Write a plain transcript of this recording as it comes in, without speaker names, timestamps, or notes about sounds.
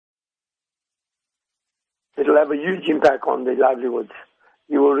It'll have a huge impact on their livelihoods.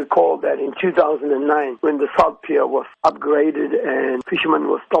 You will recall that in 2009, when the South Pier was upgraded and fishermen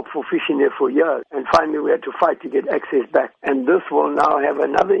were stopped for fishing there for years, and finally we had to fight to get access back. And this will now have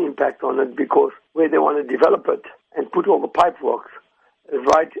another impact on it because where they want to develop it and put all the pipe works is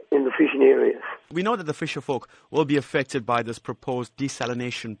right in the fishing areas. We know that the fisherfolk will be affected by this proposed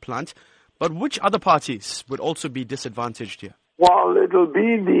desalination plant, but which other parties would also be disadvantaged here? Well,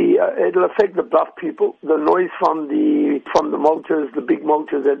 it'll affect the Bluff people. The noise from the motors, the big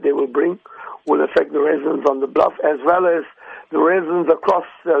motors that they will bring, will affect the residents on the Bluff, as well as the residents across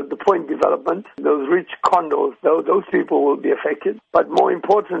the Point development. Those rich condos, those people will be affected. But more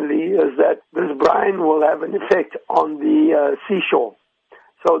importantly is that this brine will have an effect on the seashore.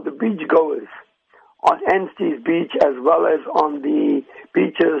 So the beach goers on Anstey's Beach, as well as on the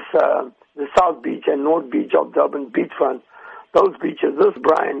beaches, the South Beach and North Beach of Durban beachfront, those beaches, this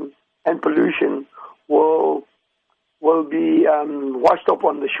brine and pollution will be washed up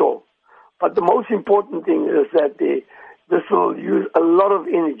on the shore. But the most important thing is that this will use a lot of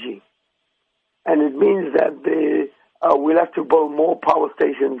energy, and it means that we'll have to build more power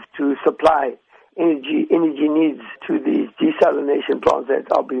stations to supply energy needs to these desalination plants that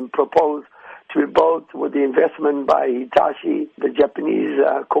are being proposed to be built with the investment by Hitachi, the Japanese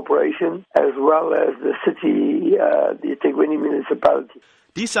corporation, as well as the city, the eThekwini municipality.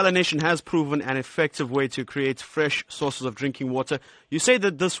 Desalination has proven an effective way to create fresh sources of drinking water. You say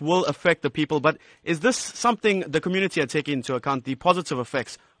that this will affect the people, but is this something the community are taking into account, the positive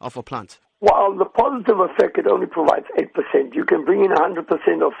effects of a plant? Well, the positive effect, it only provides 8%. You can bring in 100%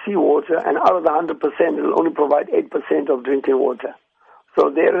 of seawater, and out of the 100%, it'll only provide 8% of drinking water. So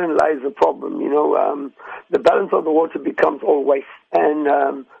therein lies the problem. The balance of the water becomes all waste. And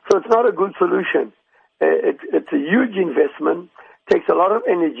so it's not a good solution. It's a huge investment, takes a lot of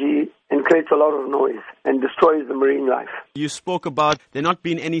energy, and creates a lot of noise and destroys the marine life. You spoke about there not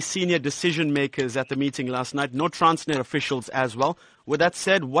being any senior decision makers at the meeting last night, no Transnet officials as well. With that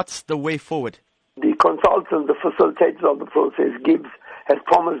said, what's the way forward? The consultant, the facilitator of the process, Gibbs, has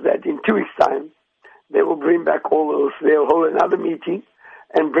promised that in 2 weeks' time, they will bring back all those. They'll hold another meeting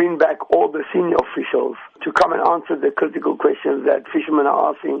and bring back all the senior officials to come and answer the critical questions that fishermen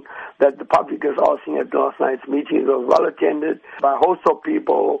are asking, that the public is asking at last night's meeting. It was well attended by a host of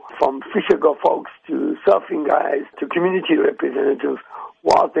people, from fisher folks to surfing guys to community representatives, who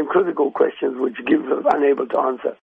asked them critical questions which Gibbs was unable to answer.